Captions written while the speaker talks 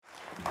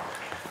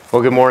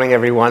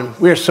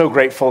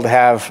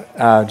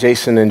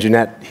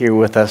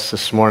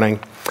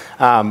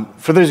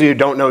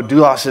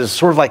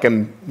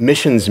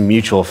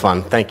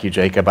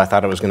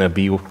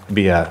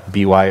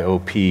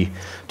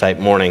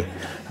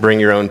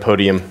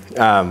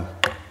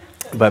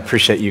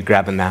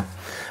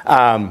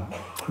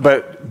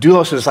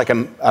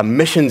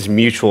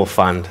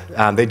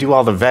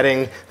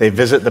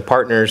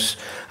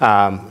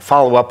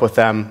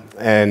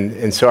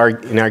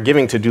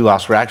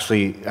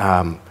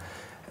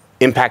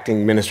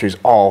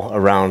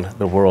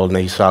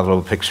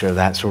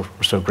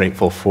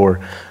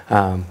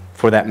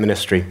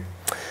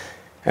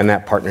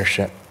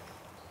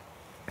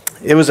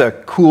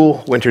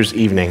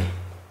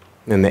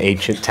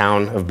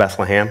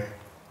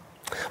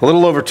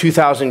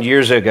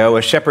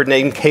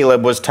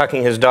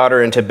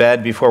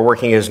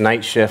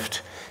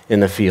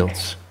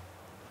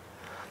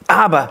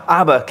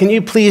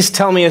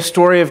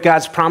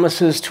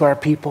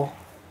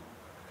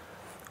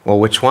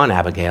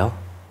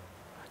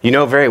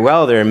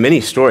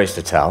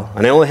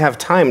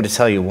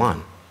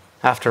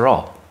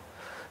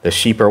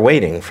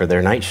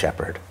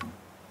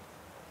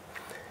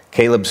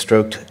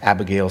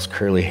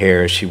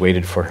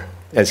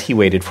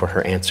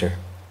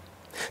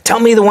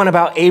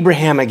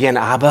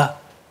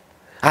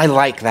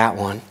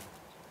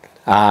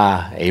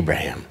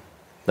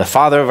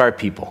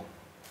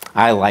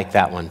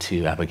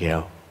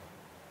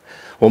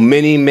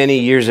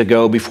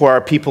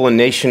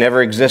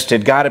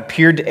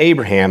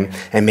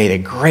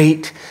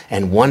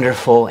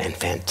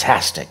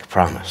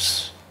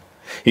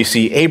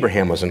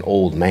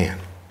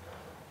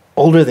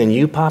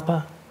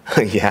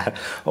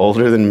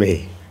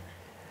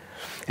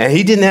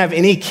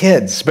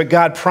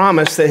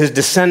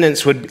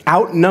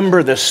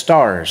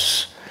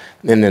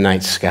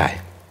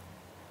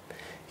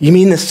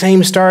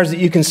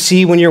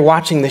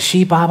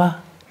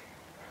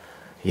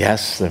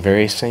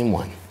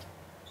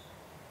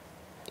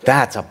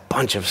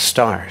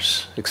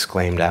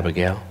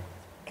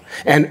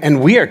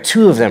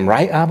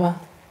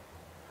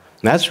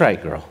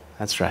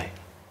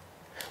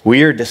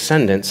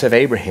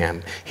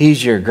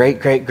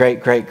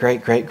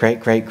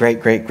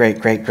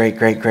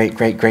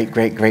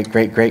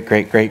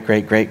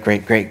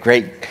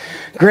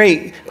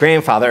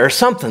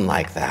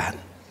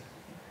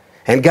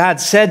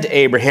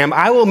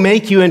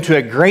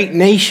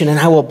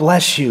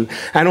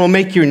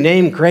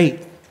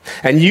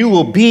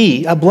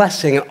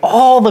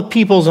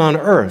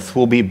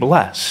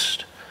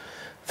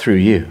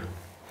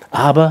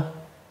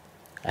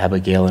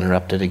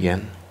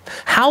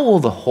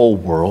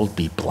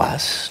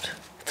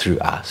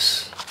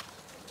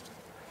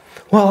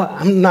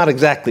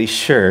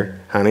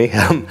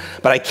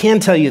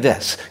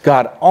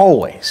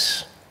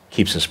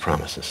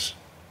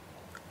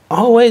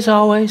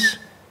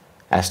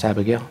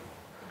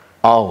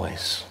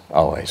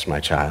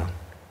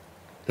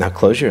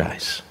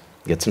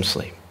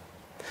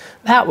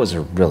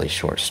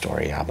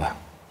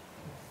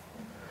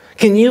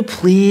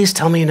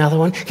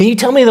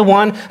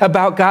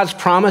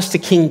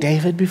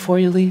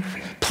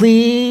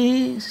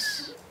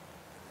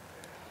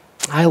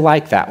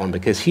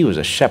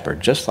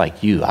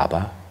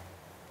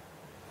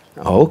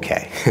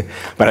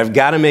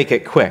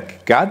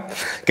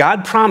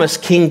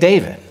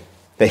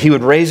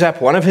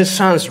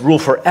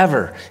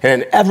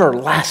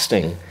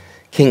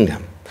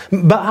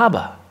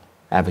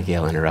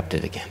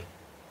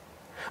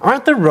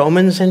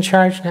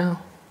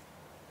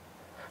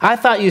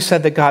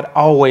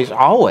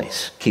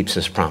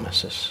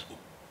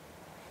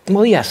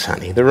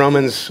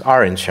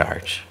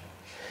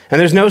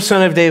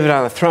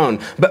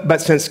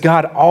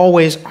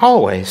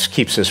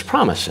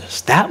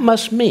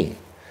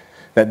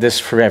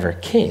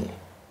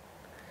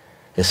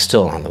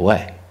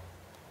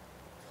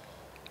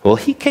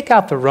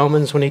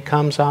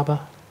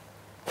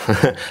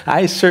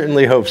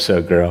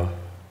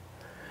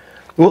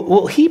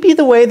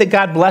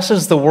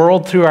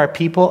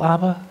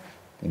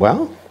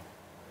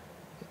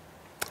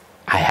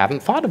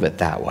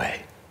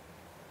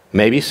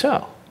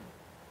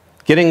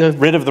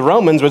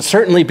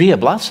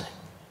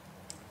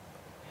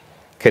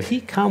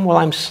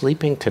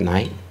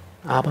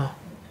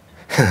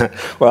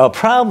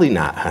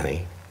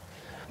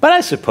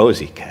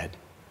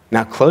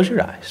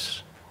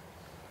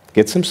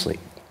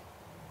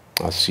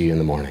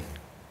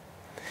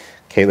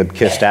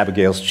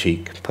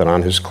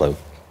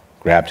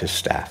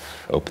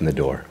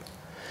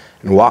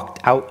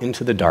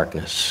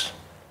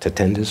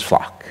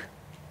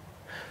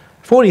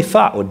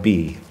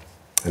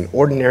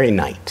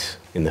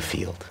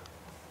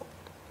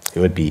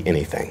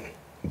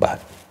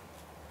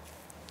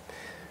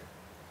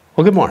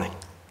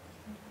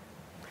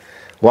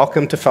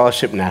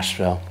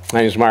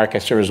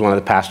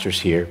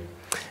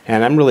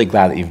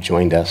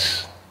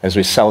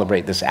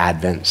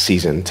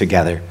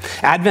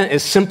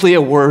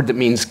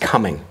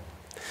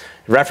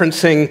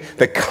referencing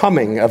the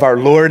coming of our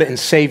Lord and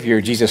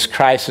Savior, Jesus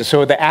Christ. And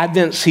so the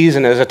Advent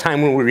season is a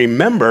time when we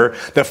remember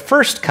the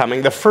first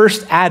coming, the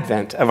first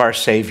advent of our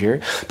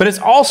Savior. But it's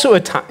also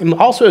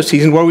a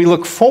season where we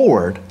look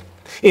forward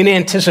in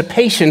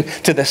anticipation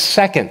to the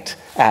second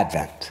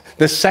advent,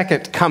 the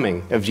second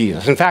coming of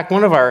Jesus. In fact,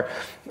 one of our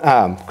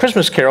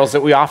Christmas carols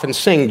that we often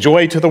sing,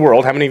 Joy to the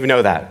World. How many of you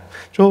know that?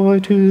 Joy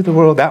to the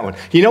world, that one.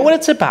 You know what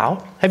it's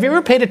about? Have you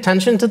ever paid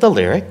attention to the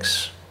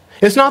lyrics?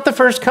 It's not the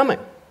first coming.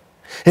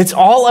 It's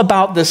all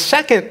about the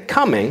second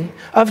coming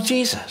of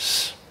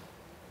Jesus.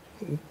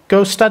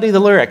 Go study the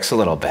lyrics a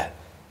little bit.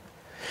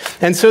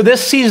 And so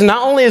this season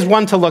not only is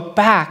one to look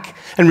back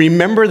and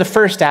remember the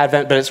first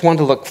advent, but it's one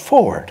to look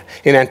forward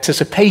in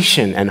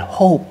anticipation and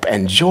hope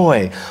and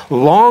joy,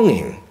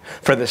 longing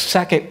for the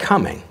second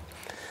coming,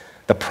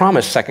 the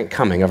promised second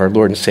coming of our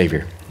Lord and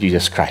Savior,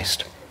 Jesus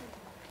Christ.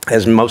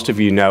 As most of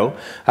you know,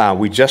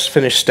 we just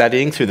finished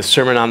studying through the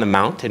Sermon on the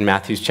Mount in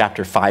Matthew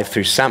chapter 5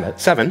 through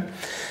 7.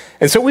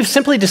 And so we've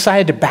simply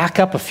decided to back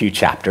up a few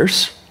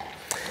chapters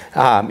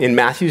in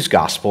Matthew's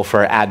Gospel for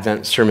our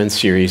Advent sermon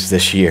series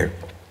this year.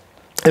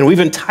 And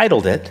we've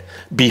entitled it,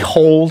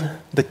 Behold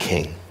the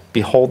King.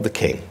 Behold the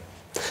King.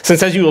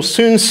 Since, as you will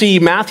soon see,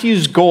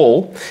 Matthew's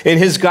goal in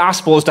his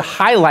Gospel is to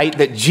highlight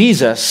that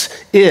Jesus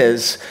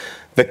is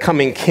the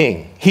coming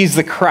King. He's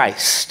the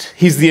Christ.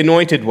 He's the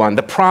anointed one,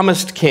 the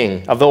promised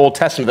King of the Old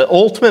Testament, the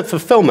ultimate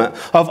fulfillment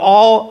of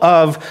all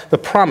of the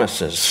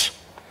promises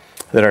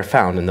that are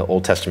found in the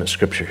Old Testament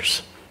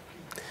scriptures.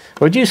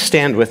 Would you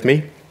stand with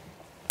me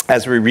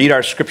as we read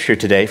our scripture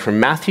today from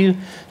Matthew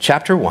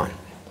chapter 1,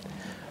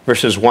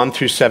 verses 1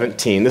 through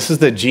 17. This is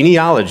the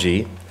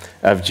genealogy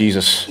of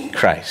Jesus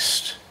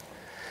Christ.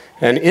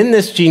 And in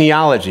this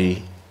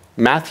genealogy,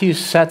 Matthew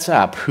sets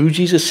up who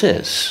Jesus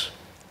is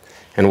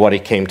and what he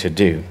came to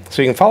do.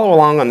 So you can follow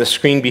along on the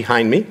screen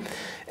behind me,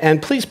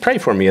 and please pray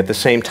for me at the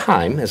same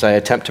time as I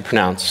attempt to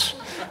pronounce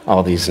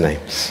all these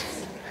names.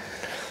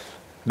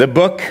 The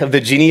book of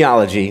the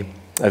genealogy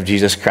of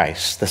Jesus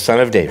Christ, the son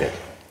of David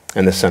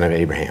and the son of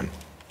Abraham.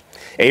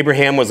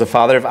 Abraham was the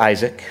father of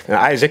Isaac, and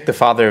Isaac the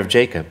father of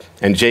Jacob,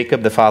 and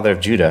Jacob the father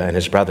of Judah and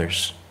his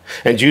brothers.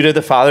 And Judah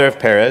the father of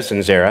Perez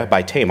and Zerah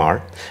by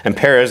Tamar, and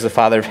Perez the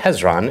father of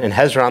Hezron, and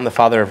Hezron the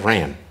father of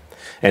Ram.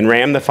 And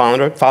Ram the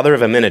father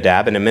of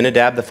Amminadab, and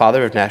Amminadab the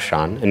father of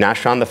Nahshon, and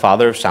Nahshon the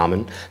father of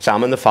Salmon,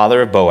 Salmon the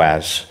father of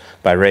Boaz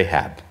by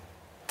Rahab.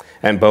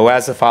 And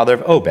Boaz the father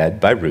of Obed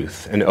by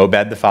Ruth, and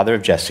Obed the father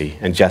of Jesse,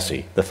 and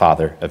Jesse the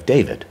father of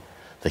David,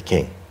 the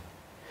king.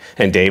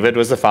 And David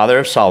was the father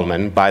of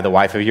Solomon by the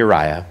wife of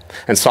Uriah,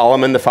 and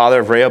Solomon the father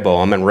of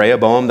Rehoboam, and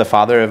Rehoboam the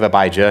father of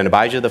Abijah, and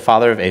Abijah the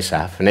father of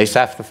Asaph, and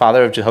Asaph the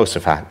father of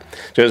Jehoshaphat,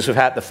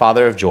 Jehoshaphat the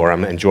father of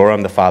Joram, and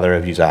Joram the father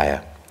of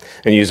Uzziah,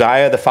 and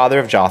Uzziah the father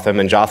of Jotham,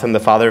 and Jotham the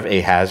father of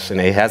Ahaz, and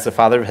Ahaz the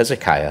father of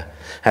Hezekiah,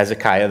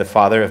 Hezekiah the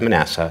father of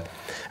Manasseh,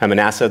 and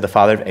Manasseh the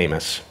father of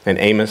Amos, and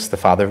Amos the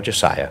father of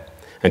Josiah,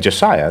 and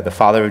Josiah the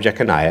father of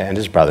Jeconiah and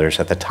his brothers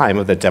at the time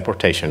of the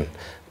deportation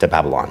to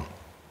Babylon.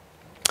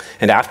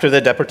 And after the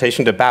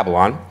deportation to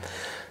Babylon,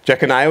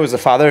 Jeconiah was the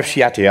father of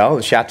Shealtiel,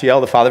 and Shealtiel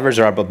the father of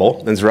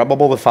Zerubbabel, and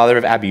Zerubbabel the father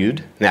of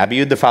Abiud, and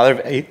Abiud the father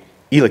of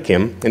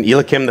Eliakim, and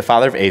Eliakim the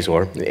father of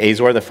Azor, and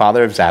Azor the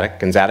father of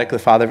Zadok, and Zadok the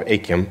father of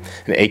Achim,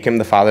 and Achim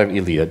the father of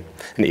Eliud,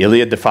 and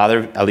Eliud the father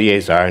of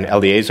Eleazar, and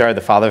Eleazar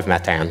the father of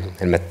Matan,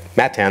 and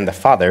Matan the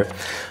father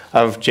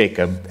of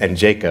Jacob, and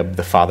Jacob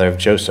the father of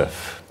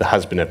Joseph, the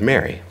husband of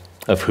Mary,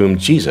 of whom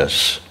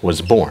Jesus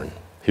was born,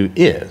 who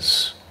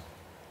is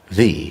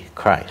the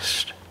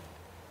Christ.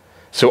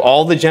 So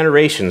all the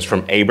generations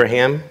from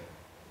Abraham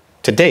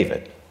to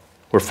David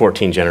were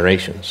 14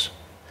 generations.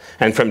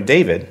 And from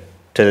David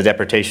to the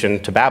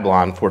deportation to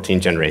Babylon, 14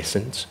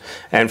 generations.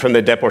 And from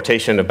the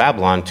deportation of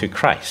Babylon to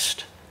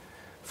Christ,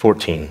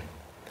 14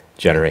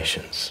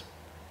 generations.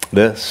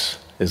 This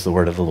is the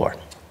word of the Lord.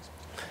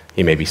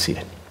 You may be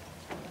seated.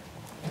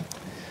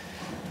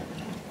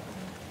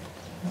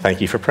 Thank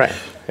you for praying.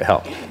 It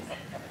helped.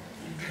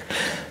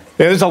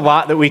 There's a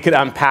lot that we could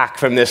unpack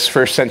from this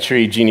first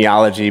century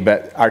genealogy,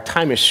 but our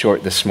time is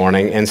short this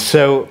morning. And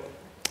so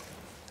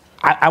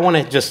I want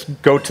to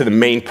just go to the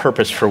main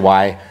purpose for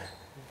why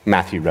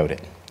Matthew wrote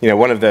it. You know,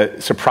 one of the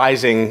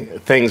surprising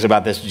things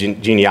about this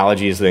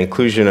genealogy is the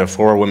inclusion of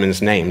 4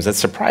 women's names. That's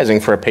surprising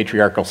for a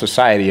patriarchal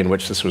society in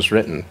which this was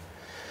written.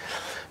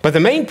 But the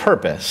main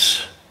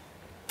purpose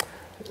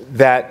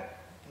that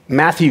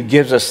Matthew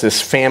gives us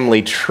this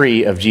family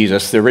tree of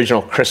Jesus, the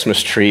original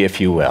Christmas tree, if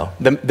you will.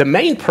 The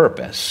main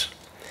purpose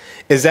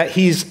is that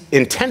he's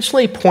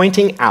intentionally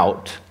pointing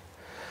out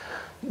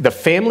the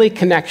family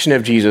connection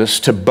of Jesus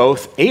to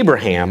both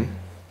Abraham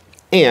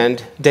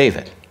and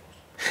David.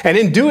 And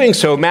in doing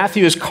so,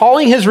 Matthew is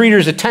calling his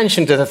readers'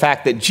 attention to the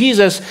fact that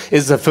Jesus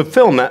is the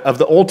fulfillment of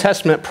the Old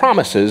Testament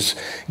promises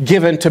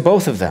given to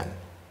both of them.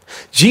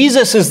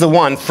 Jesus is the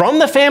one from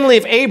the family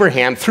of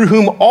Abraham through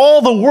whom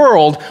all the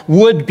world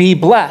would be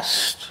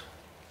blessed.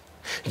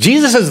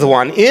 Jesus is the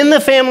one in the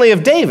family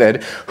of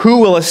David who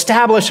will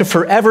establish a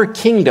forever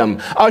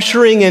kingdom,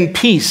 ushering in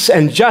peace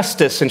and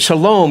justice and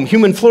shalom,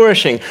 human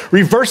flourishing,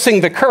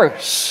 reversing the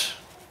curse,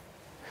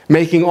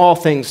 making all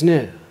things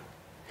new.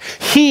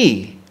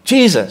 He,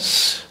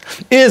 Jesus,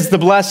 is the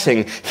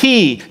blessing.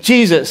 He,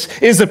 Jesus,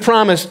 is the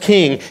promised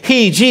king.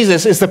 He,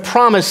 Jesus, is the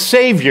promised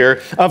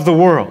savior of the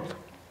world.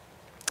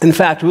 In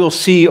fact, we will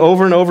see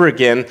over and over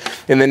again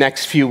in the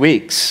next few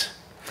weeks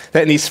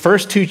that in these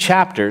first 2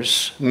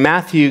 chapters,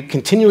 Matthew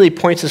continually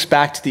points us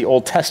back to the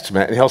Old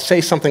Testament, and he'll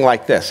say something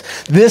like this.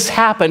 This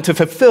happened to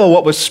fulfill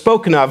what was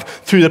spoken of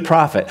through the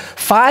prophet.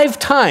 5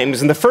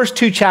 times in the first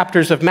 2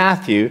 chapters of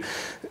Matthew,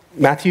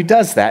 Matthew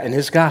does that in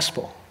his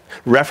gospel.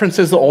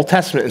 References the Old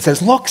Testament and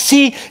says, look,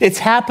 see, it's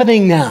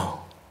happening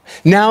now.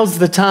 Now's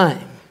the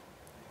time.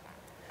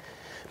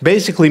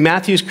 Basically,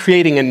 Matthew's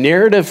creating a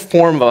narrative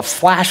form of a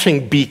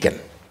flashing beacon,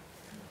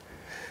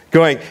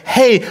 going,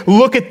 hey,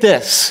 look at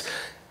this.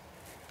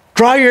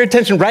 Draw your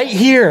attention right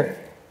here.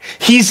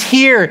 He's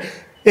here.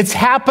 It's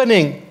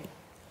happening.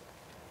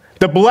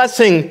 The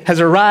blessing has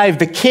arrived.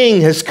 The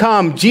king has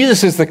come.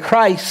 Jesus is the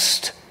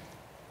Christ.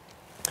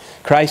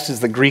 Christ is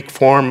the Greek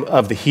form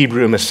of the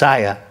Hebrew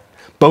Messiah,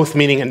 both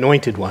meaning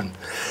anointed one.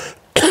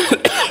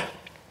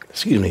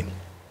 Excuse me.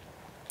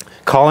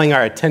 Calling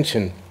our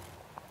attention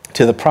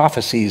to the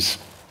prophecies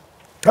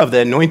of the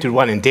anointed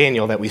one in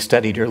Daniel that we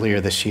studied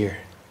earlier this year.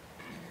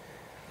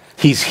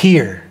 He's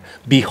here.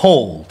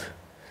 Behold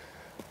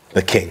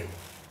the king.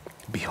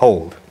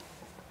 Behold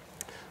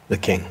the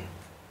king.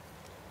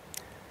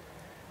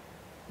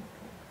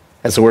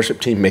 As the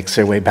worship team makes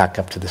their way back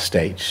up to the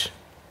stage,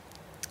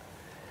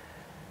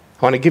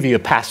 I want to give you a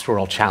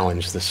pastoral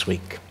challenge this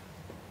week.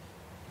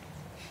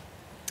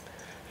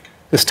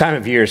 This time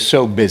of year is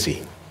so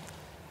busy,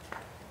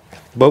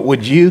 but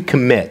would you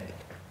commit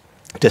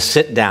to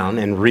sit down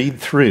and read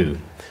through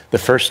the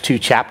first 2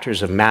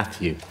 chapters of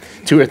Matthew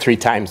 2 or 3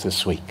 times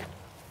this week?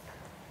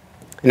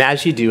 And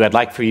as you do, I'd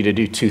like for you to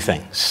do 2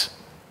 things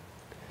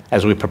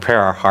as we prepare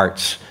our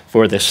hearts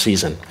for this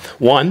season.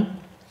 1,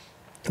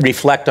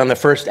 reflect on the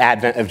first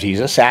advent of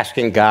Jesus,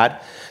 asking God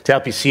to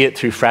help you see it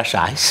through fresh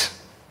eyes.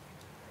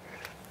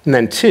 And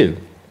then 2,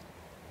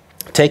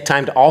 take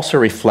time to also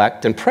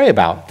reflect and pray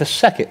about the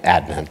second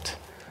advent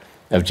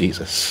of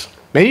Jesus.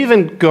 Maybe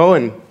even go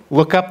and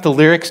look up the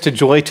lyrics to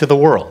Joy to the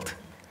World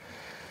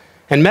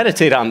and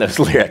meditate on those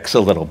lyrics a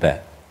little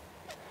bit.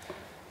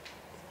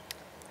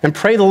 And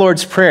pray the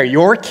Lord's Prayer,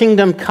 your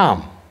kingdom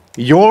come,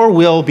 your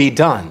will be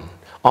done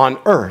on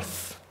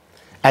earth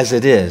as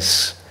it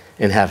is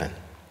in heaven.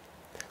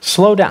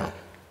 Slow down,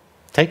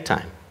 take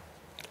time,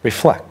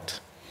 reflect.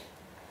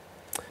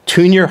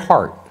 Tune your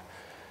heart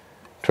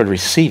toward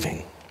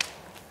receiving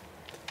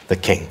the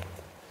King.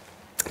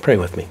 Pray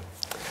with me.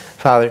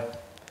 Father,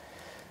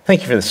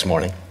 thank you for this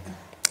morning.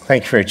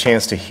 Thank you for a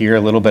chance to hear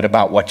a little bit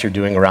about what you're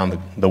doing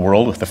around the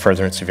world with the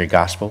furtherance of your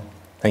gospel.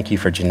 Thank you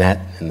for Jeanette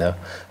and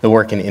the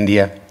work in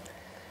India.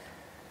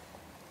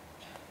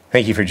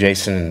 Thank you for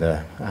Jason and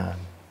the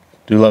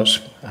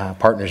Doulos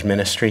Partners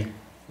Ministry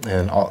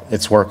and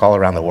its work all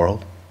around the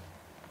world.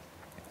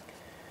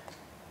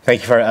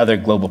 Thank you for our other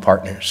global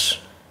partners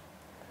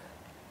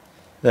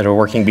that are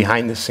working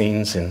behind the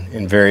scenes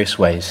in various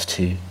ways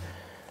to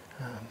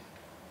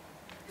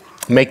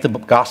make the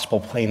gospel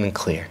plain and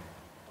clear.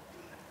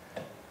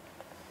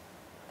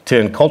 To,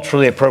 in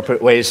culturally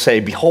appropriate ways,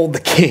 say, behold, the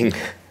King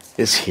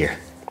is here.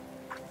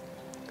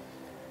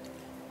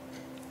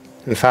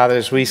 And Father,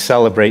 as we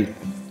celebrate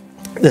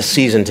this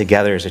season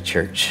together as a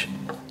church,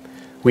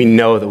 we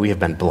know that we have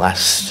been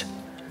blessed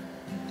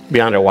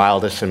beyond our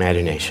wildest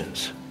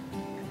imaginations.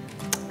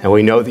 And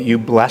we know that you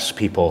bless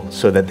people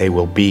so that they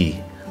will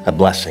be a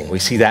blessing. We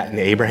see that in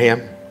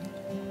Abraham.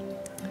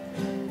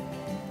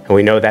 And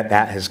we know that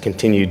that has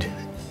continued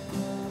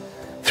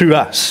through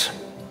us.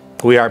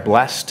 We are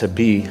blessed to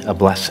be a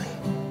blessing.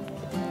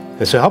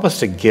 And so help us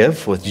to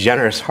give with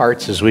generous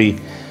hearts as we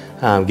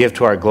give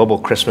to our global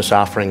Christmas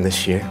offering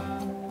this year.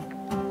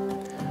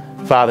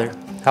 Father,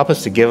 help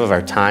us to give of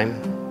our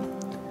time,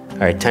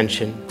 our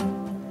attention.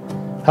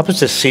 Help us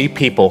to see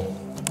people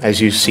as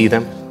you see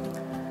them.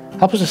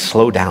 Help us to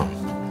slow down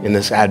in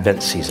this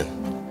Advent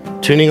season,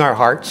 tuning our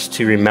hearts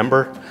to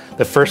remember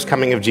the first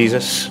coming of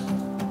Jesus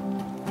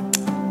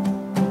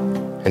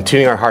and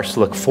tuning our hearts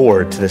to look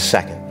forward to the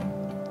second,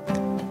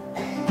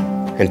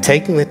 and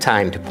taking the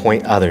time to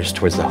point others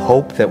towards the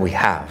hope that we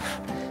have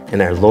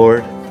in our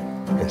Lord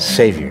and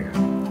Savior,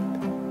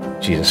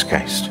 Jesus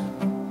Christ.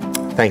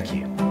 Thank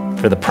you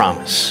for the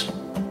promise,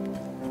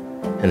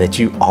 and that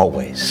you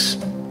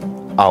always,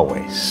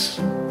 always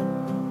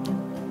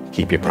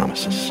keep your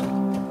promises.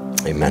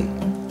 Amen.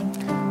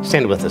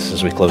 Stand with us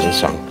as we close in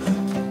song.